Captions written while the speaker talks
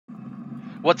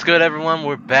What's good, everyone?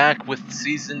 We're back with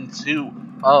Season 2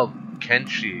 of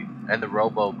Kenshi and the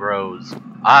Robobros.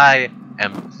 I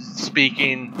am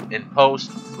speaking in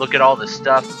post. Look at all the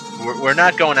stuff. We're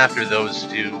not going after those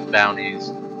two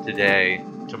bounties today,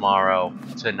 tomorrow,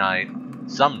 tonight,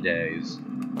 some days.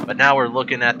 But now we're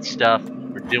looking at stuff.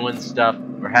 We're doing stuff.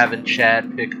 We're having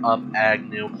Chad pick up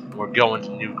Agnu. We're going to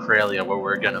New Kralia where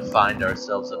we're going to find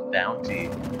ourselves a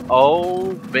bounty.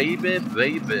 Oh, baby,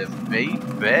 baby,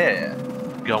 baby.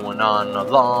 Going on a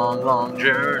long, long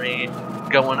journey.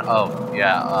 Oh,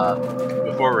 yeah,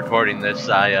 before recording this,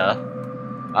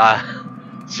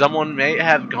 someone may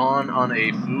have gone on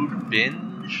a food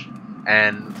binge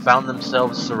and found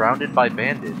themselves surrounded by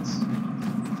bandits.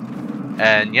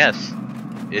 And yes,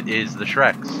 it is the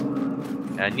Shreks.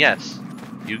 And yes,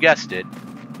 you guessed it,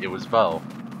 it was Bo.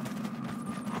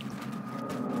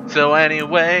 So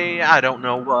anyway, I don't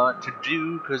know what to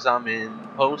do because I'm in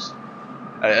post.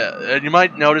 And you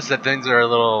might notice that things are a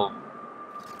little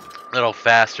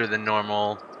faster than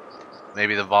normal.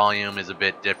 Maybe the volume is a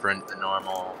bit different than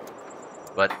normal.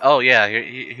 But, oh yeah,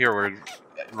 here we're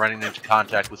running into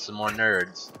contact with some more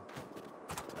nerds.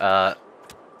 Yeah,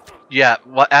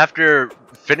 well, after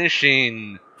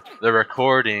finishing the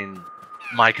recording,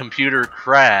 my computer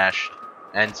crashed,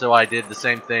 and so I did the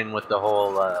same thing with the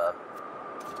whole,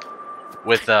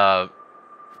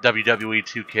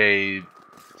 WWE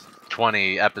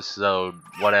 2K20 episode,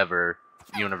 whatever,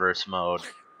 universe mode.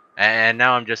 And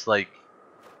now I'm just like,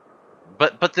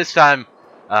 but this time,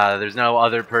 there's no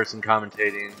other person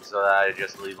commentating, so that I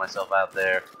just leave myself out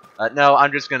there. No,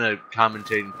 I'm just gonna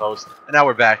commentate in post. And now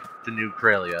we're back to New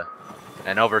Kralia.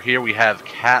 And over here we have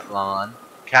Cat-Lon.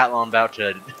 Cat-Lon about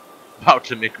to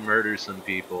McMurder some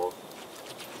people.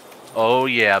 Oh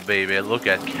yeah, baby, look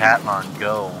at Cat-Lon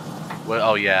go.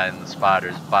 Well, oh yeah, and the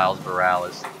spotters, Biles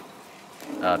Boralis,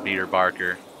 Peter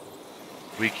Barker.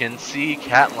 We can see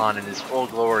Cat-Lon in his full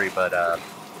glory, but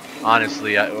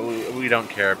honestly, we don't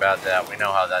care about that. We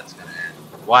know how that's gonna end.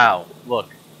 Wow,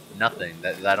 look, nothing.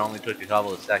 That only took a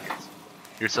couple of seconds.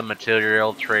 Here's some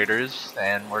material traders,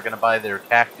 and we're gonna buy their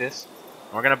cactus.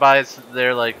 We're gonna buy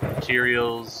their like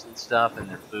materials and stuff, and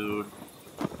their food.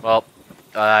 Well,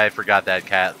 I forgot that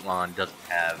Cat-Lon doesn't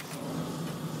have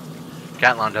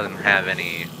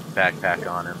any backpack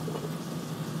on him.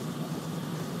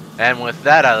 And with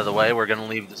that out of the way, we're gonna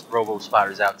leave this Robo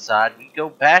Spotters outside. We go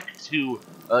back to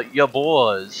your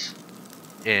boys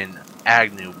in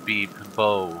Agnu, Beep,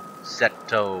 Bo,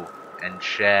 Seto, and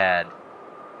Shad.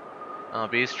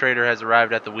 Beast Trader has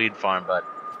arrived at the weed farm, but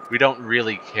we don't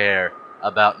really care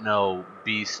about no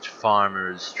beast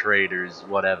farmers, traders,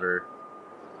 whatever.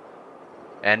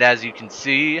 And as you can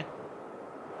see,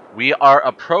 we are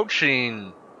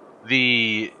approaching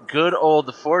the good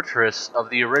old fortress of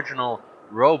the original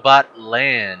Robot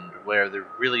Land, where there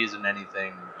really isn't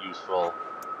anything useful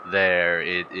there.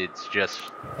 It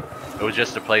was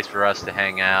just a place for us to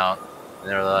hang out. And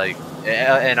they're like,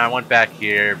 and I went back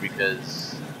here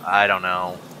because I don't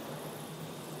know.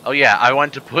 Oh yeah, I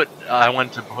went to put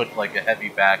like a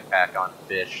heavy backpack on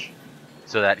Fish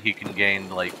so that he can gain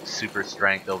like super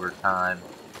strength over time.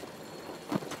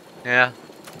 Yeah.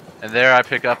 And there I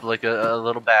pick up like a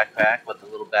little backpack, but the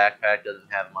little backpack doesn't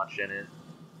have much in it.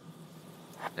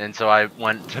 And so I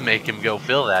went to make him go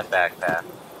fill that backpack.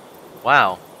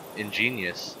 Wow,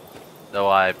 ingenious. Though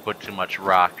I put too much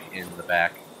rock in the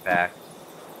backpack.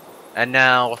 And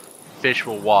now, Fish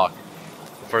will walk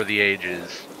for the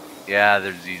ages. Yeah,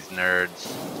 there's these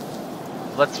nerds.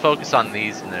 Let's focus on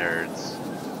these nerds.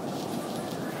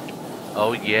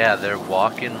 Oh yeah, they're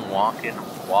walking.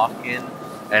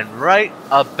 And right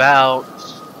about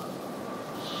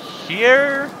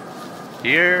here.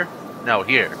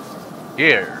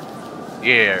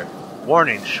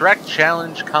 Warning, Shrek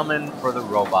challenge coming for the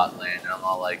Robot Land. And I'm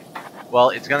all like, well,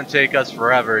 it's gonna take us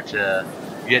forever to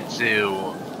get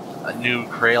to a New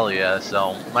Kralia,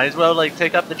 so might as well like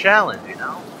take up the challenge, you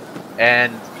know?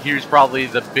 And here's probably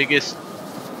the biggest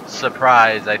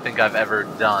surprise I think I've ever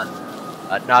done.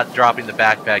 Not dropping the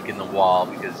backpack in the wall,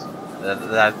 because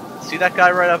see that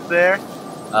guy right up there?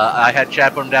 I had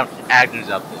Chad put him down. Agnu's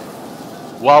up there.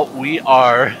 Well, we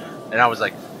are, and I was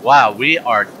like, wow,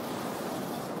 we're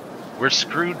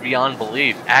screwed beyond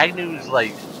belief. Agnu's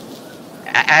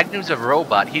a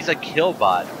robot. He's a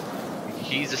killbot.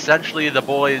 He's essentially the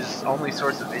boy's only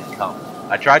source of income.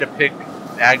 I tried to pick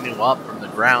Agnu up from the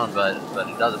ground, but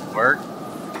it doesn't work.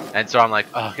 And so I'm like,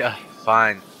 oh god,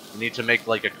 fine. We need to make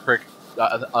like a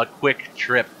quick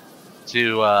trip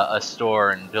to a store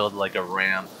and build like a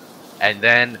ramp. And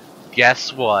then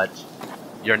guess what?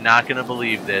 You're not gonna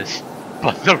believe this,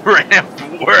 but the ramp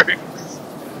works.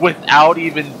 without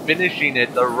even finishing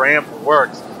it. The ramp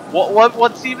works.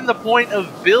 What's even the point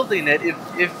of building it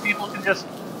if people can just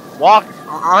walk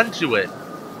onto it?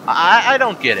 I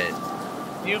don't get it.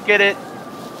 You get it?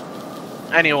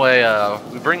 Anyway,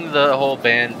 we bring the whole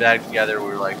band back together.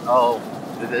 We're like, oh,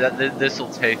 this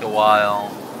will take a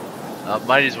while.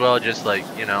 Might as well just, like,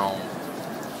 you know,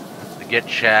 get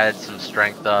Chad some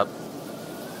strength up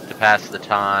to pass the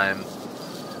time.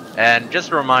 And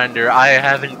just a reminder, I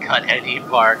haven't cut any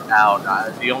part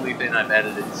out. The only thing I've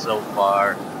edited so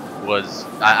far was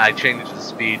I changed the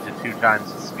speed to 2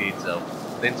 times the speed, so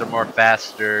things are more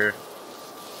faster.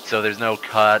 So there's no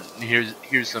cut.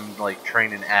 Here's some like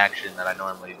training action that I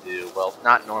normally do. Well,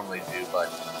 not normally do, but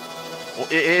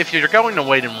if you're going to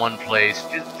wait in one place,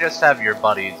 just have your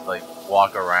buddies like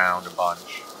walk around a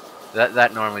bunch.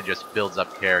 That normally just builds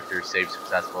up character, saves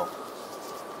successful.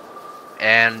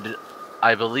 And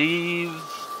I believe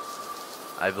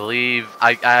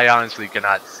I honestly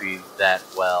cannot see that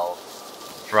well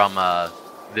from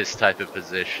this type of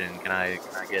position. Can I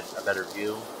get a better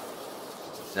view?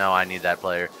 No, I need that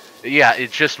player. Yeah,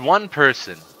 it's just one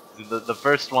person. The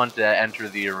first one to enter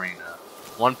the arena.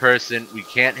 One person, we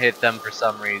can't hit them for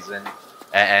some reason.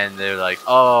 And they're like,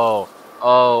 oh.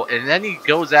 And then he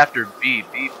goes after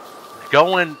Beep. Beep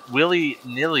going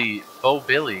willy-nilly,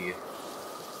 Billy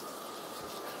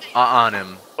on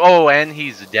him. Oh, and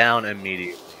he's down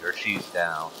immediately. Or she's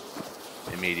down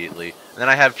immediately. And then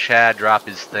I have Chad drop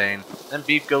his thing. Then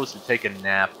Beep goes to take a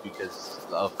nap because,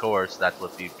 of course, that's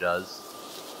what Beep does.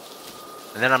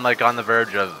 And then I'm like on the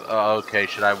verge of, oh, okay,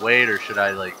 should I wait or should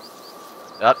I like,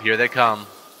 here they come.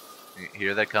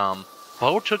 Here they come.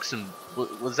 Bo took some,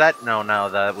 was that, no,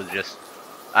 that was just,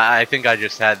 I think I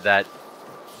just had that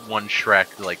one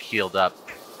Shrek like healed up.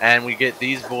 And we get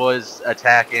these boys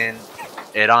attacking.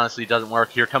 It honestly doesn't work.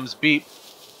 Here comes Beep.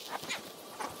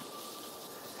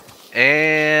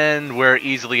 And we're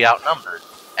easily outnumbered.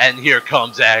 And here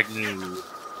comes Agnu.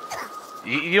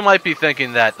 You might be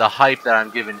thinking that the hype that I'm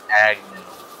giving Agnu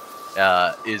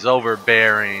is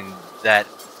overbearing, that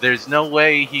there's no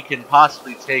way he can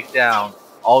possibly take down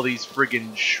all these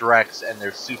friggin' Shreks and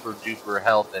their super duper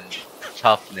health and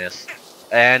toughness.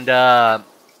 And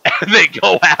they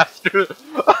go after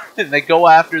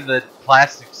the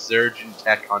plastic surgeon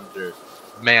tech hunter.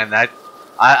 Man, that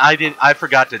I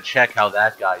forgot to check how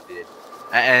that guy did.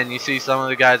 And you see some of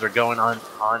the guys are going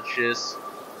unconscious.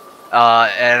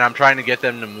 And I'm trying to get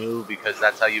them to move because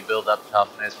that's how you build up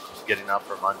toughness, getting up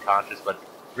from unconscious. But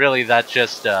really, that's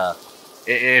just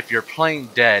if you're playing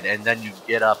dead and then you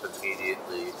get up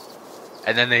immediately,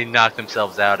 and then they knock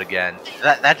themselves out again.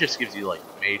 That just gives you like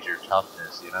major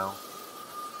toughness, you know.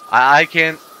 I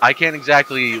can't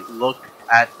exactly look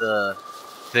at the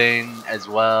thing as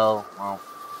well. Well,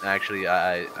 actually,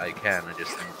 I can. I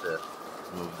just need to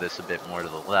move this a bit more to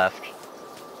the left.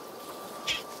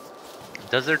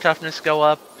 Does their toughness go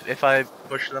up if I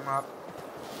push them up?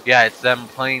 Yeah, it's them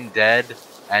playing dead,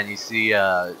 and you see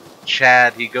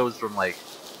Chad, he goes from like,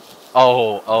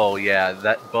 oh yeah,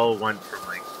 that Bo went from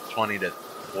like 20 to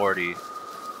 40.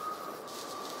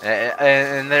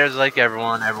 And there's like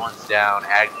everyone's down,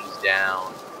 Agnu's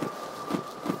down.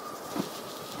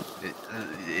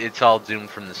 It's all doomed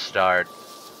from the start.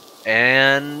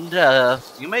 And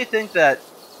you may think that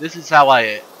this is how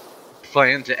I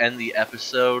plan to end the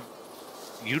episode.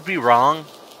 You'd be wrong.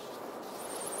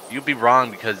 You'd be wrong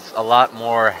because a lot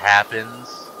more happens.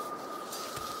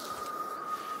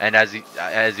 And as you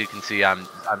can see, I'm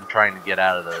trying to get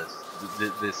out of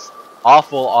this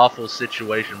awful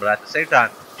situation, but at the same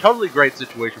time, totally great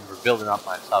situation for building up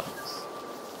my toughness.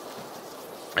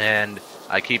 And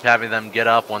I keep having them get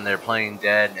up when they're playing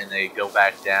dead, and they go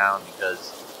back down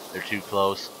because they're too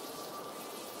close.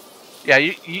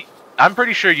 Yeah, I'm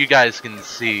pretty sure you guys can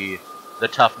see the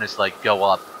toughness like go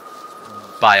up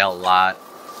by a lot.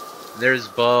 There's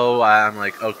Bo. I'm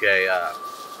like, okay,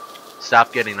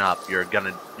 stop getting up.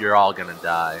 You're all gonna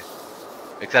die,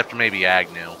 except for maybe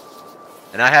Agnu.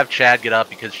 And I have Chad get up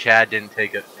because Chad didn't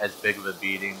take as big of a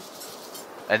beating.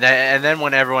 And then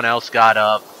when everyone else got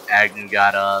up, Agnu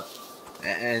got up,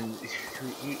 and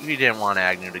we didn't want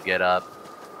Agnu to get up.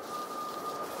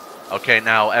 Okay,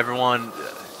 now everyone.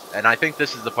 And I think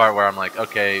this is the part where I'm like,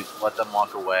 okay, let them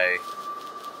walk away.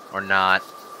 Or not.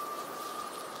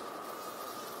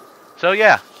 So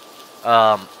yeah.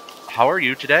 How are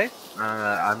you today?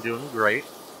 I'm doing great.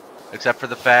 Except for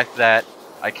the fact that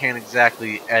I can't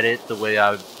exactly edit the way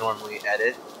I would normally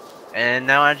edit. And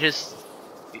now I just,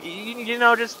 you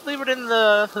know, just leave it in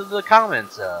the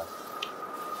comments.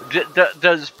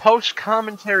 Does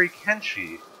post-commentary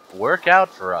Kenshi work out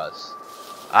for us?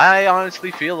 I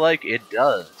honestly feel like it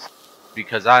does.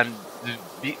 because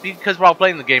because while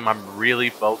playing the game, I'm really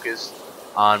focused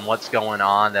on what's going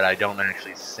on that I don't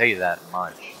actually say that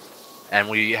much. And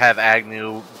we have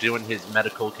Agnu doing his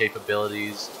medical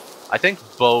capabilities. I think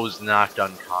Bo's knocked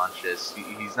unconscious.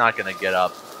 He's not gonna get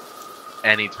up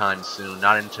anytime soon.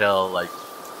 Not until like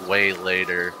way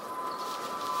later.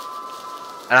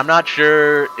 And I'm not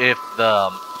sure if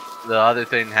the other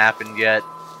thing happened yet.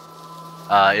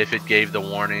 If it gave the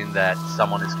warning that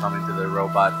someone is coming to the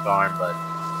robot farm, but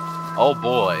oh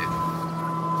boy,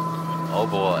 oh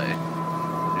boy,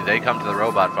 do they come to the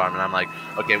robot farm? And I'm like,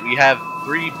 okay, we have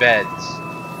 3 beds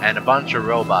and a bunch of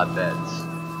robot beds.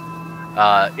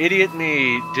 Idiot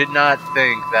me did not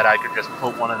think that I could just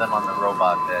put one of them on the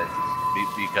robot bed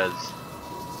because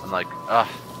I'm like, ugh,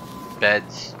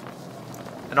 beds.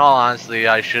 In all honesty,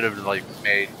 I should have like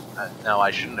made. No,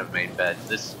 I shouldn't have made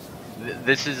beds.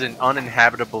 This is an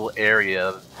uninhabitable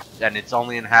area, and it's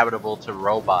only inhabitable to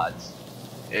robots.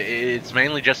 It's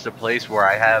mainly just a place where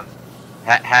I have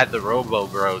had the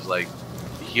Robobros like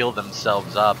heal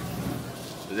themselves up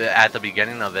at the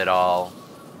beginning of it all.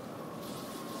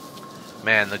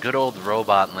 Man, the good old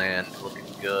robot land looking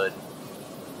good.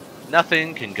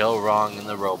 Nothing can go wrong in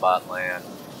the robot land.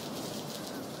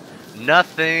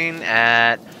 Nothing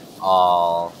at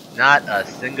all. Not a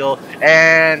single.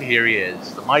 And here he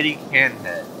is, the mighty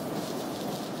Canhead.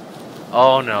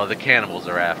 Oh no, the cannibals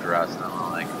are after us. And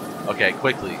I'm like, okay,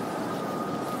 quickly,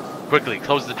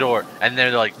 close the door. And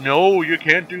they're like, no, you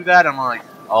can't do that. I'm like,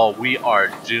 oh, we are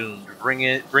doomed. Bring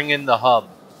in the hub.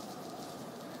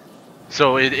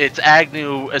 So it's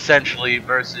Agnu essentially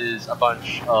versus a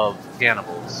bunch of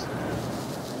cannibals.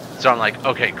 So I'm like,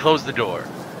 okay, close the door.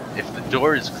 If the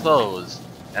door is closed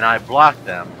and I block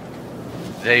them,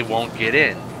 they won't get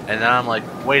in. And then I'm like,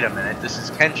 wait a minute, this is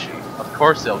Kenshi. Of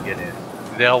course they'll get in.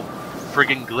 They'll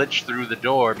friggin' glitch through the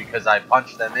door because I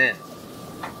punched them in.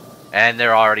 And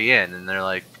they're already in. And they're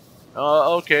like,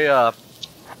 oh, okay,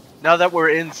 now that we're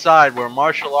inside, where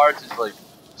martial arts is like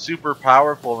super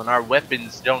powerful and our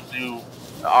weapons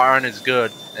aren't as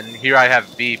good. And here I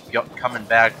have Beep coming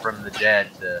back from the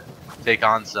dead to take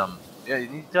on some. Yeah,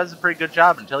 he does a pretty good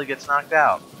job until he gets knocked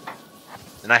out.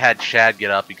 And I had Chad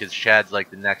get up because Chad's like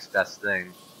the next best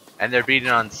thing. And they're beating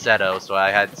on Seto, so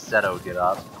I had Seto get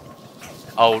up.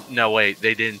 Oh, no, wait,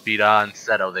 they didn't beat on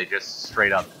Seto, they just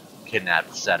straight up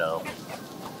kidnapped Seto.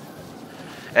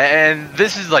 And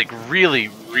this is like really,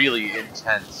 really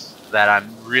intense that I'm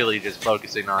really just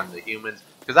focusing on the humans.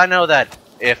 Because I know that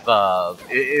if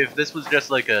this was just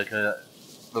like the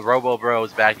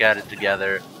Robobros back at it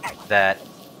together, that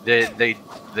they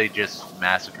just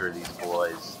massacre these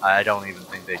boys. I don't even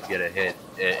think they'd get a hit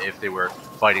if they were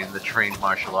fighting the trained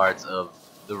martial arts of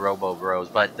the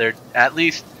Robobros. But they're at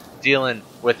least dealing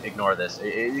with ignore this.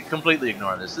 Completely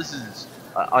ignore this. This is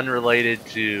unrelated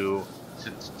to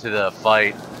the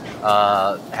fight.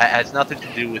 Has nothing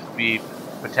to do with Beef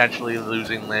potentially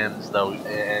losing limbs, though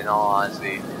in all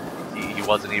honesty he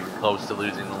wasn't even close to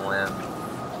losing a limb.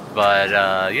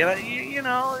 But you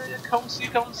know, comme ci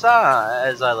comme ça,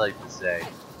 as I like to say.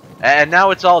 And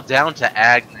now it's all down to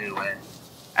Agnu, and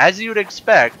as you'd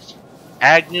expect,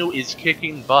 Agnu is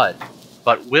kicking butt.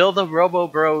 But will the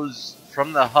Robobros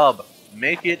from the hub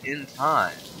make it in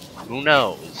time? Who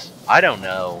knows? I don't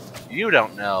know. You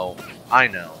don't know. I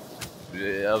know.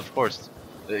 Of course,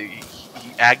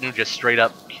 Agnu just straight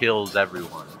up kills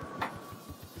everyone.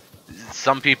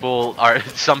 Some people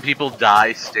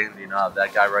die standing up.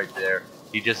 That guy right there,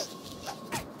 he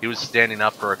was standing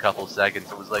up for a couple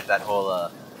seconds. It was like that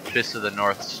whole Fist of the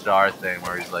North Star thing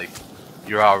where he's like,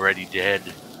 "You're already dead,"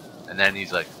 and then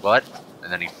he's like, "What?"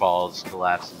 And then he falls,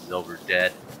 collapses over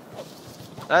dead.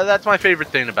 That's my favorite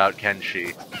thing about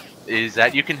Kenshi, is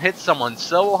that you can hit someone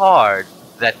so hard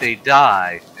that they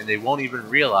die and they won't even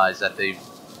realize that they've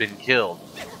been killed.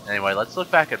 Anyway, let's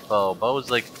look back at Bo. Bo's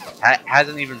like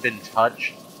hasn't even been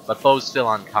touched, but Bo's still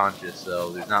unconscious, so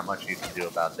there's not much you can do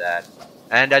about that.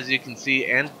 And as you can see,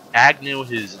 Agnu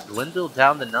has dwindled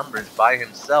down the numbers by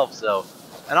himself. So,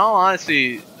 in all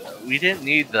honesty, we didn't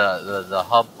need the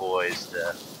hub boys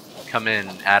to come in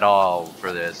at all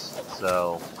for this.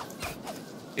 So,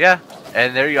 yeah,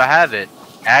 and there you have it.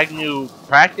 Agnu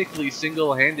practically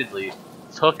single-handedly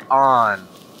took on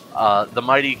the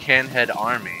mighty Canhead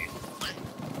army.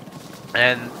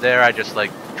 And there I just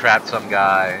like trapped some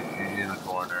guy in a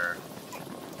corner.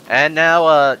 And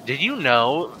now, did you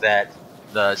know that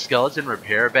the skeleton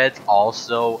repair beds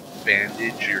also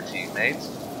bandage your teammates?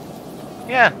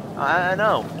 Yeah, I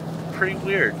know. Pretty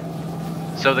weird.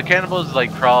 So the cannibals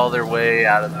like crawl their way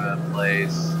out of the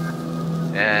place,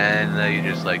 and they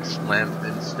just like limp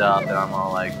and stuff, and I'm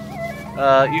all like,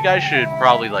 you guys should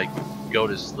probably like go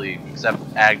to sleep. Except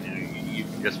Agnu, you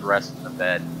can just rest in the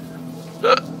bed.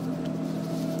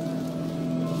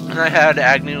 And I had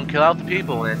Agnu kill out the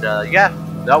people, and yeah,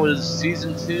 that was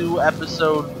season 2,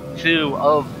 episode 2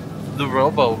 of the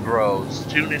Robobros.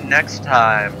 Tune in next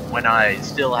time when I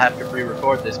still have to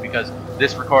re-record this because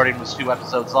this recording was 2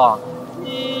 episodes long.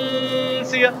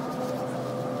 See ya.